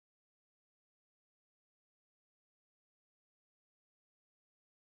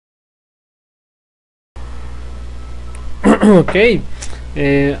Ok,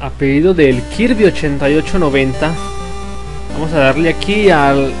 a pedido del Kirby 8890, vamos a darle aquí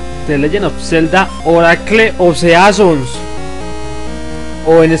al The Legend of Zelda Oracle of Seasons,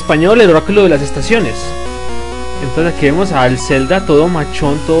 o en español el oráculo de las estaciones. Entonces aquí vemos al Zelda todo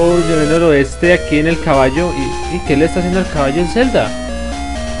machón, todo lleno del oeste aquí en el caballo. ¿Y qué le está haciendo al caballo en Zelda?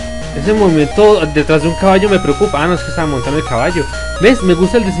 Ese movimiento detrás de un caballo me preocupa. Ah, no, es que estaba montando el caballo. ¿Ves? Me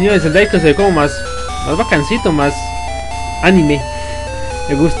gusta el diseño de Zelda y que se ve como más bacancito, más anime.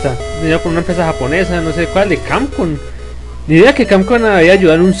 Me gusta. Venía por una empresa japonesa, no sé cuál, de Capcom. Ni idea que Capcom había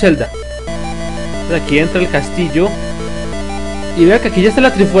ayudado en un Zelda. Entonces aquí entra el castillo. Y vea que aquí ya está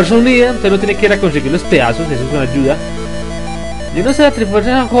la Trifuerza unida, entonces no tiene que ir a conseguir los pedazos, eso es una ayuda. Yo no sé, la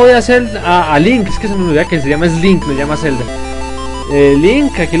Trifuerza jode a Link, es que se me olvida que se llama Link, no se llama Zelda.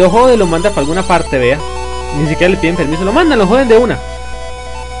 Link, aquí lo jode, lo manda para alguna parte, vea. Ni siquiera le piden permiso, lo mandan, lo joden de una.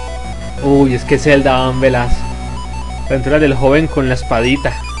 Uy, es que Zelda, van velas. La aventura del joven con la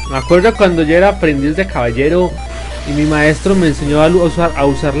espadita. Me acuerdo cuando yo era aprendiz de caballero y mi maestro me enseñó a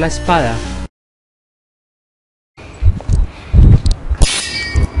usar la espada.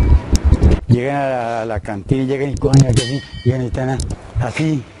 Llegan a la cantina y llegan y cogen aquí así, llegan y están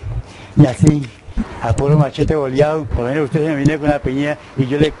así y así, a puro machete boleado. Por lo menos usted se me viene con la piña y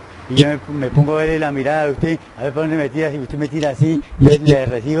yo me pongo a verle la mirada a usted, a ver por dónde me tira, si usted me tira así, yo le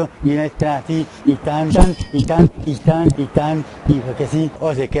recibo y uno está así, y tan, y porque sí,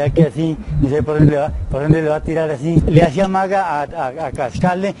 o se queda aquí así, no sé por dónde le va a tirar así, le hacía maga a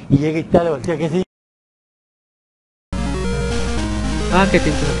cascarle y llega y tal, le voltea que sí. Ah, qué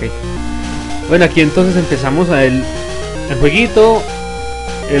tintos, ok. Bueno, aquí entonces empezamos el jueguito.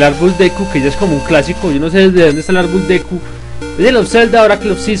 El árbol Deku, que ya es como un clásico. Yo no sé desde dónde está el árbol Deku. Es de los Zelda,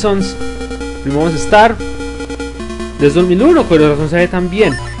 Oracle of Seasons. Primero vamos a estar desde 2001, pero razón se ve tan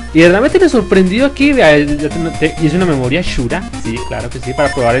bien. Y realmente me he sorprendido aquí. Vea, y es una memoria Shura. Sí, claro que sí,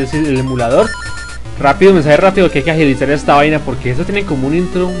 para probar el emulador. Rápido, mensaje rápido, que hay que agilizar esta vaina, porque eso tiene como un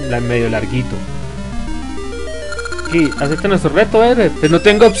intro medio larguito. Aquí, acepta nuestro reto, pues no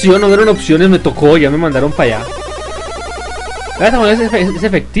tengo opción, no dieron opciones, me tocó, ya me mandaron para allá. Ese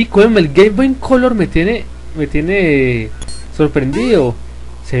efectico, el Game Boy Color me tiene sorprendido.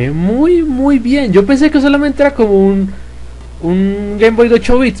 Se ve muy bien. Yo pensé que solamente era como un Game Boy de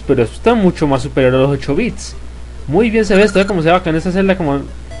 8 bits, pero esto está mucho más superior a los 8 bits. Muy bien se ve esto, como se va acá en esta celda, como el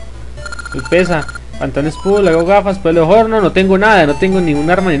pesa. Pantalones pool, hago gafas, pelo de horno, no tengo nada, no tengo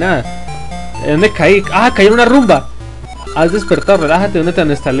ningún arma ni nada. ¿De dónde caí? Ah, caí en una rumba. Has despertado, relájate, únete a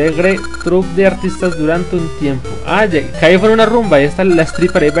nuestra alegre troupe de artistas durante un tiempo. Ah, ya, caí fue en una rumba, ahí está la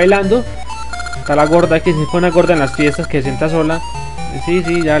stripper ahí bailando. Está la gorda, que si fue una gorda en las fiestas, que se sienta sola. Sí,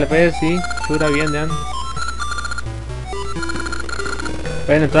 ya le puedes, sí, chura bien, ya.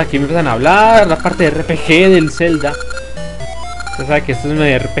 Bueno, entonces aquí me empiezan a hablar, la parte de RPG del Zelda. Usted sabe que esto es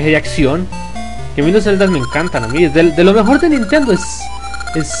un RPG de acción. Que a mí los Zeldas me encantan, a mí, de lo mejor de Nintendo es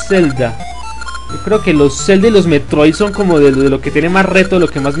Zelda. Yo creo que los Zelda y los Metroid son como de lo que tiene más reto, lo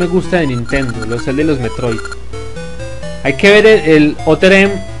que más me gusta de Nintendo, los Zelda y los Metroid. Hay que ver el Other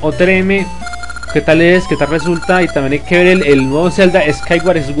M, qué tal es, qué tal resulta, y también hay que ver el nuevo Zelda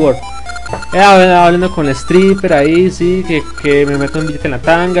Skyward Sword. Hablando con la stripper ahí, sí, que me meto un billete en la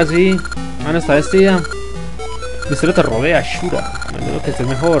tanga, sí. Mano, está vestida. Mi historia te rodea, Shura. Me que estés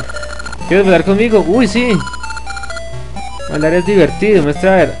mejor. ¿Quieres bailar conmigo? Uy, sí. Bailar es divertido,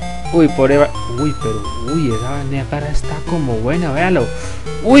 muestra a ver. Uy, por Eva. Uy, pero. Uy, esa negra está como buena, véalo.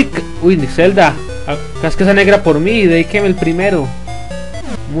 Uy, Zelda. Casca esa negra por mí, dedíqueme el primero.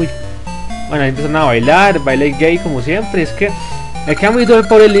 Muy. Bueno, ahí empiezan a bailar. Baile gay como siempre. Es que. Me queda muy duro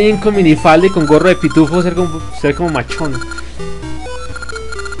por el Link con minifalda y con gorro de pitufo ser como machón.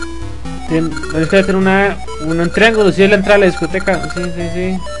 Tienes que hacer un triángulo. Si es la entrada a la discoteca.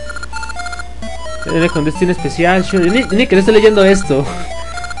 Sí. Con destino especial. Ni que no estoy leyendo esto.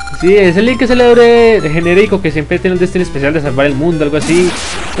 Sí, es el Link que es el héroe genérico que siempre tiene un destino especial de salvar el mundo, algo así.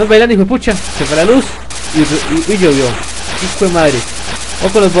 No bailan, hijo de pucha, se fue la luz y llovió. Hijo de madre. O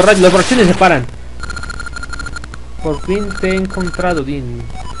con los borrachones se paran. Por fin te he encontrado, Din.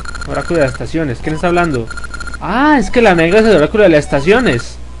 Oráculo de las estaciones, ¿quién está hablando? Ah, es que la negra es el oráculo de las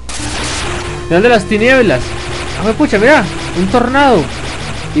estaciones. Final de las tinieblas. Ah, hijo de pucha, mira, un tornado.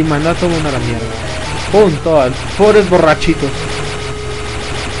 Y manda a todo mundo a la mierda. Pum, todos, pobres borrachitos.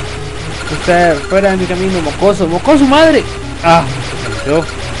 Usted fuera de mi camino, mocoso madre. Ah,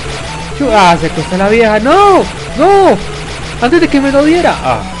 se cuesta la vieja. No, antes de que me lo diera.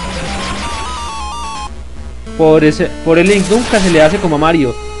 Ah, por el Link nunca se le hace como a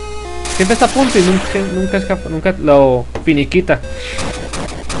Mario. Siempre está a punto y nunca lo finiquita.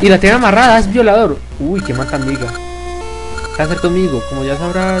 Y la tiene amarrada, es violador. Uy, qué mata amiga. ¿Qué hacer conmigo? Como ya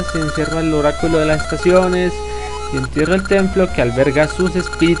sabrás, se encierra el oráculo de las estaciones y entierra el templo que alberga sus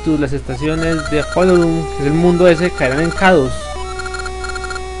espíritus. Las estaciones de Hollow, que es el mundo ese, caerán en caos.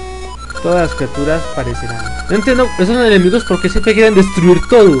 Todas las criaturas parecerán. No entiendo, esos enemigos, ¿por qué siempre quieren destruir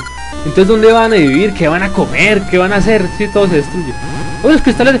todo? Entonces, ¿dónde van a vivir? ¿Qué van a comer? ¿Qué van a hacer si todo se destruye? ¡Uy, los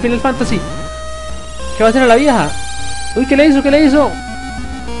cristales de Final Fantasy! ¿Qué va a hacer a la vieja? ¡Uy, qué le hizo! ¿Qué le hizo?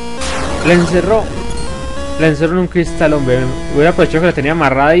 La encerró. La encerró en un cristal, hombre. Hubiera aprovechado que la tenía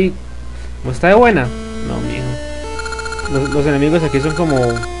amarrada y... ¿No está de buena? No, mijo. Los enemigos aquí son como...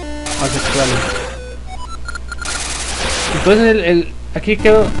 asexuales. Entonces, aquí,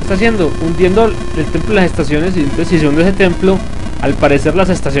 ¿qué está haciendo? Hundiendo el templo de las estaciones. Y entonces, si se hunde ese templo, al parecer las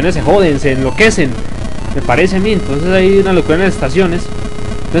estaciones se joden, se enloquecen. Me parece a mí. Entonces hay una locura en las estaciones.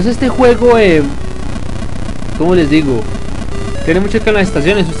 Entonces este juego, ¿cómo les digo? Tiene mucho que ver con las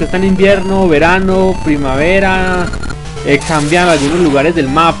estaciones. Usted está en invierno, verano, primavera. Cambian algunos lugares del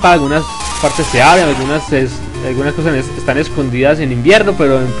mapa. Algunas partes se abren, algunas cosas están escondidas en invierno,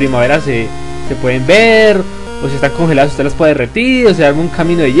 pero en primavera se pueden ver. O si están congeladas usted las puede derretir. O se arma un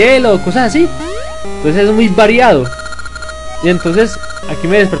camino de hielo, cosas así. Entonces es muy variado. Y entonces aquí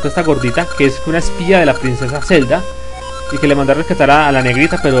me despertó esta gordita, que es una espía de la princesa Zelda, y que le mandó a rescatar a la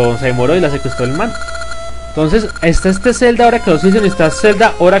negrita, pero se demoró y la secuestró el man. Entonces está este Zelda Oracle of Season, está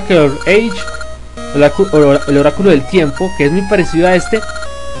Zelda Oracle of Age, el oráculo del tiempo, que es muy parecido a este.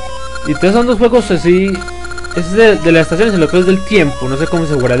 Y entonces son dos juegos así. Este es de las estaciones, el otro es del tiempo. No sé cómo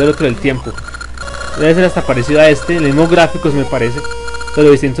se jugará el otro del tiempo. Debe ser hasta parecido a este, los mismos gráficos me parece, pero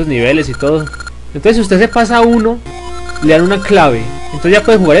distintos niveles y todo. Entonces si usted se pasa uno, le dan una clave. Entonces ya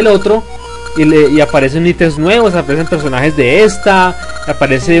puede jugar el otro y aparecen ítems nuevos, aparecen personajes de esta,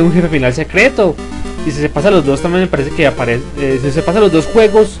 aparece un jefe final secreto. Y si se pasa los dos también me parece que aparece, si se pasa los dos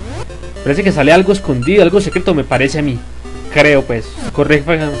juegos, parece que sale algo escondido, algo secreto, me parece a mí. Creo pues,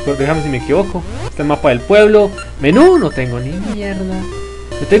 corríjame si me equivoco. Este es el mapa del pueblo. Menú, no tengo ni mierda.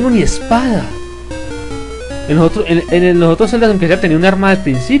 No tengo ni espada. En los otros celdas aunque ya tenía un arma al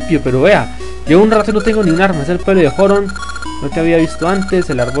principio, pero vea, llevo un rato y no tengo ni un arma. Es el pueblo de Horon. No te había visto antes.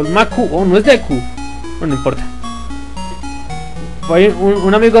 El árbol Maku. Oh, no es Deku. Bueno, no importa.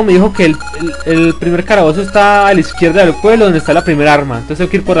 Un amigo me dijo que el primer calabozo está a la izquierda del pueblo, donde está la primera arma. Entonces tengo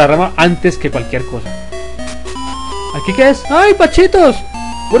que ir por la arma antes que cualquier cosa. ¿Aquí qué es? ¡Ay, Pachitos!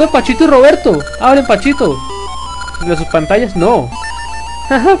 Puro Pachito y Roberto. Hablen, Pachito. ¿De sus pantallas? No.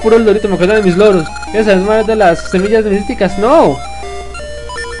 Jaja, puro lorito, me acuerdo de mis loros. ¿Esas más de las semillas místicas? No.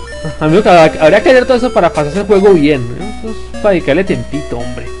 Amigo, habría que hacer todo eso para pasarse el juego bien, ¿no? Eso es para dedicarle tiempito,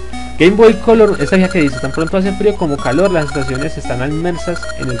 hombre. Game Boy Color, esa vieja que dice, tan pronto hace frío como calor, las estaciones están inmersas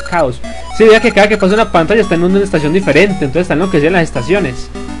en el caos. Sí, vea que cada que pasa una pantalla está en una estación diferente, entonces están enloquecidas las estaciones.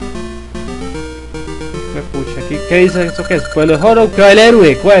 Pucha, aquí, ¿qué dice esto? ¿Qué es? Pueblo de Horo, ¿qué va el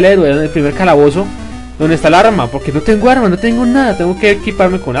héroe? ¿Qué va el héroe? El primer calabozo. ¿Dónde está el arma? Porque no tengo arma, no tengo nada, tengo que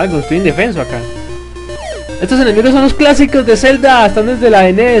equiparme con algo, estoy indefenso acá. Estos enemigos son los clásicos de Zelda, están desde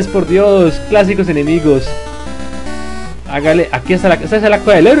la NES, por Dios, clásicos enemigos. Hágale, aquí está esta es la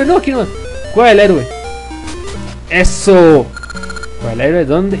cueva del héroe, no, aquí no. Cueva del héroe. Eso. Cueva del héroe,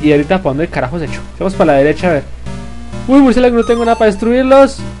 ¿dónde? Y ahorita, ¿para dónde carajo se echó? Vamos para la derecha, a ver. Uy, murciélago, no tengo nada para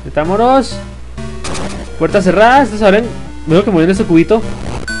destruirlos. Metámonos. Puertas cerradas, estos abren. Mejor que moviendo este cubito.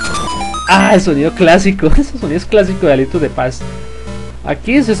 Ah, el sonido clásico. Ese sonido es clásico de Alitos de Paz.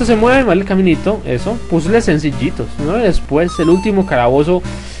 Aquí, esto se mueve mal el caminito. Eso, puzzles sencillitos, ¿no? Después, el último calabozo.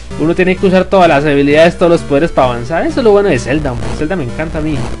 Uno tiene que usar todas las habilidades, todos los poderes para avanzar. Eso es lo bueno de Zelda, hombre. Zelda me encanta a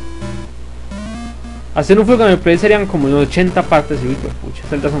mí. Hacer un juego de Play serían como 80 partes. Y uy, pues, pucha,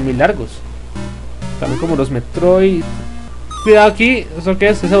 Zelda son muy largos. También como los Metroid. Cuidado aquí, ¿eso qué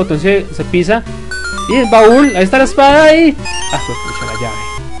es? Ese botón se pisa. Y el baúl, ahí está la espada ahí. Ah, pues pucha, la llave.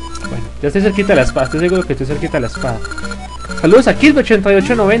 Bueno, ya estoy cerquita de la espada. Estoy seguro que estoy cerquita de la espada. Saludos a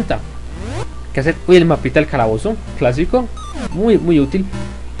Kid8890. ¿Qué hace? Uy, el mapita del calabozo. Clásico. Muy, muy útil.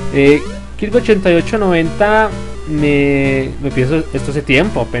 Kid8890 me pienso esto hace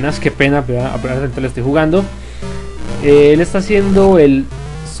tiempo. Apenas, qué pena, apenas lo estoy jugando. Él está haciendo el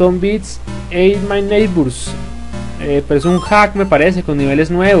Zombies Ate My Neighbors. Pero es un hack, me parece, con niveles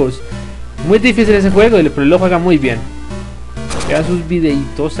nuevos. Muy difícil ese juego, pero él lo juega muy bien. Vean sus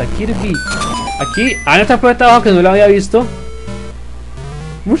videitos a Kirby. Aquí, en esta puerta abajo que no la había visto.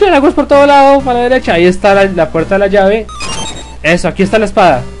 Muchos lagos por todo lado, para la derecha. Ahí está la puerta de la llave. Eso, aquí está la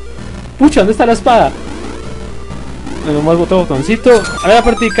espada. Pucha, ¿dónde está la espada? Le damos otro botoncito. A ver la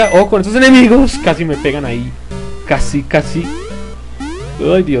puertica. Oh, con estos enemigos. Casi me pegan ahí. Casi.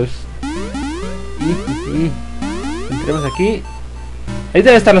 Ay, Dios. Entremos aquí. Ahí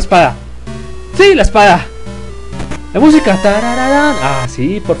debe estar la espada. Sí, la espada. La música. Tarararán. Ah,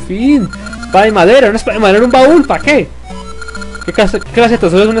 sí, por fin. Espada de madera, una espada de madera en un baúl, ¿para qué? ¿Qué clase de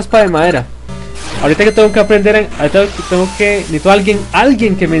tesoro es una espada de madera? Ahorita que tengo que aprender, ahorita necesito a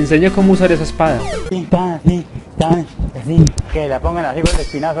alguien que me enseñe cómo usar esa espada. Sí, así, que la pongan así con el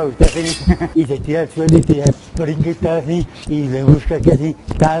espinazo, usted así, y se tira al suelo y tira, brinca así, y le busca aquí así,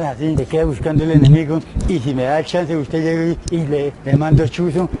 tal, así, se queda buscando el enemigo, y si me da el chance usted llega y le mando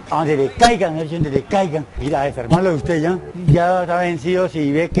chuzo, a donde le caigan, a donde le caigan, y a desarmarlo usted ya está vencido,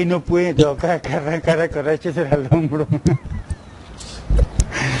 si ve que no puede, toca arrancar, échese al hombro.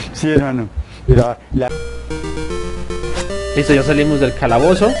 Sí, hermano. Listo, ya salimos del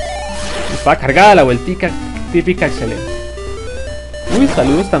calabozo. Está cargada la vueltica típica, excelente. Uy,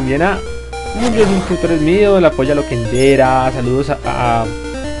 saludos también a muchos suscriptores míos, la polla loquendera, saludos a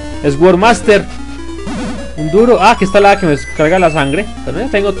Swordmaster, un duro. Ah, que está la que me carga la sangre, pero ya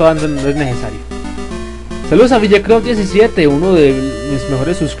tengo toda, no es necesario. Saludos a Villecroft17, uno de mis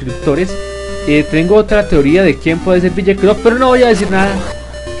mejores suscriptores. Tengo otra teoría de quién puede ser Villecroft, pero no voy a decir nada.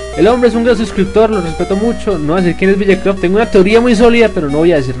 El hombre es un gran suscriptor, lo respeto mucho. No voy a decir quién es Villecroft, tengo una teoría muy sólida, pero no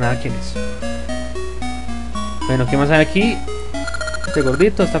voy a decir nada quién es. Bueno, ¿qué más hay aquí? Este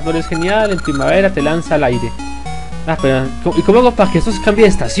gordito, esta flor es genial, en primavera te lanza al aire. Ah, pero ¿y cómo hago para que esto se cambie de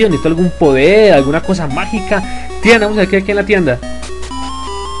estación? ¿Necesito algún poder, alguna cosa mágica? Tienda, vamos a ver aquí en la tienda.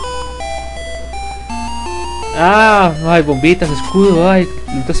 Ah, ay, bombitas, escudo, ay,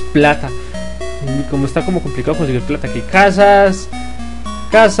 entonces plata. Como está como complicado conseguir plata aquí. Casas,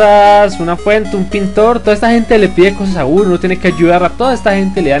 una fuente, un pintor. Toda esta gente le pide cosas a uno tiene que ayudar a toda esta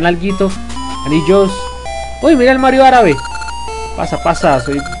gente, le dan alguito, anillos. Uy, mira el Mario árabe. Pasa,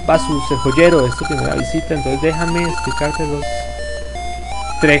 soy Basus, el joyero, es tu primera visita, entonces déjame explicarte los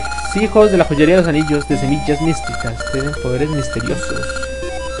tres hijos de la joyería de los anillos de semillas místicas. Tienen poderes misteriosos.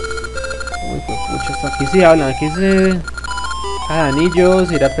 Uy, pues pucha, aquí sí hablan, aquí se... Cada anillo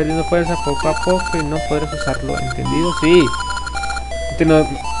se irá perdiendo fuerza poco a poco y no podrás usarlo, ¿entendido? Sí. Tengo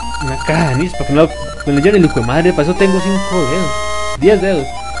una caja de anillos, porque no me lo ni lujo de madre, para eso tengo 5 dedos, 10 dedos.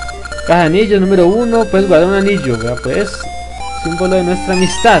 Caja de anillos número 1, puedes guardar un anillo, ¿verdad? Pues, símbolo de nuestra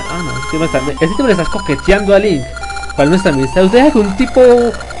amistad. Ah, no, es que este tipo le estás coqueteando a Link. ¿Cuál es nuestra amistad? ¿Usted deja que un tipo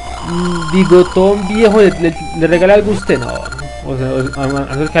bigotón viejo le regale algo a usted? No, o sea,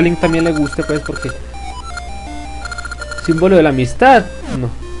 a ver que a Link también le guste, pues, porque... Símbolo de la amistad, no.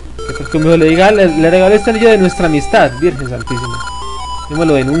 Que me le diga, le regalé este anillo de nuestra amistad, Virgen Santísima. Yo me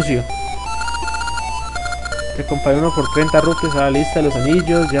lo denuncio. Te compré uno por 30 rupias a la lista de los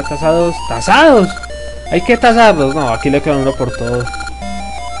anillos, ya tasados. ¡Tasados! Hay que tasarlos. No, aquí le quedan uno por todos.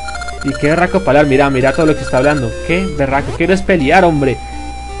 Y qué berraco palar, mira todo lo que está hablando. Qué berraco, quiero es pelear, hombre.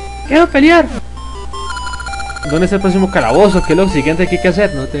 Quiero pelear. ¿Dónde está el próximo calabozo? ¿Qué es lo siguiente que hay que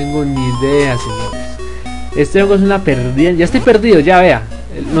hacer? No tengo ni idea, señores. Este juego es una perdida. Ya estoy perdido, ya vea.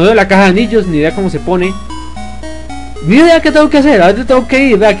 No veo la caja de anillos, ni idea cómo se pone. Ni idea qué tengo que hacer, a dónde tengo que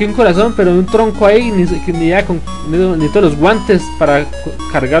ir. Vea, aquí un corazón, pero un tronco ahí. Ni idea, ni todos los guantes para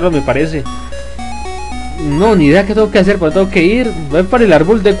cargarlo, me parece. No, ni idea qué tengo que hacer, pero tengo que ir. Voy para el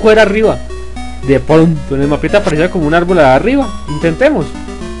árbol de cuero arriba. De pronto, en el mapita aparecía como un árbol arriba. Intentemos.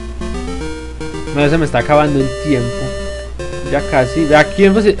 No, se me está acabando el tiempo. Ya casi. Vea, aquí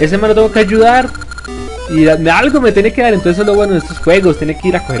ese me lo tengo que ayudar. Y algo me tiene que dar, entonces es lo bueno de estos juegos, tiene que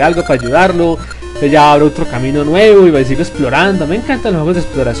ir a coger algo para ayudarlo. Entonces ya abre otro camino nuevo y va a seguir explorando. Me encantan los juegos de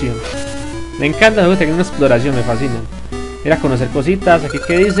exploración. Me encantan los juegos que tengan una exploración, me fascinan. Ir a conocer cositas, aquí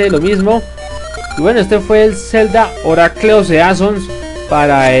que dice lo mismo. Y bueno, este fue el Zelda Oracle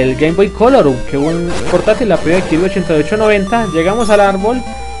para el Game Boy Color, que un portátil, la primera Kirby 8890. Llegamos al árbol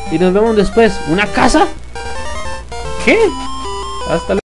y nos vemos después. ¿Una casa? ¿Qué? Hasta luego.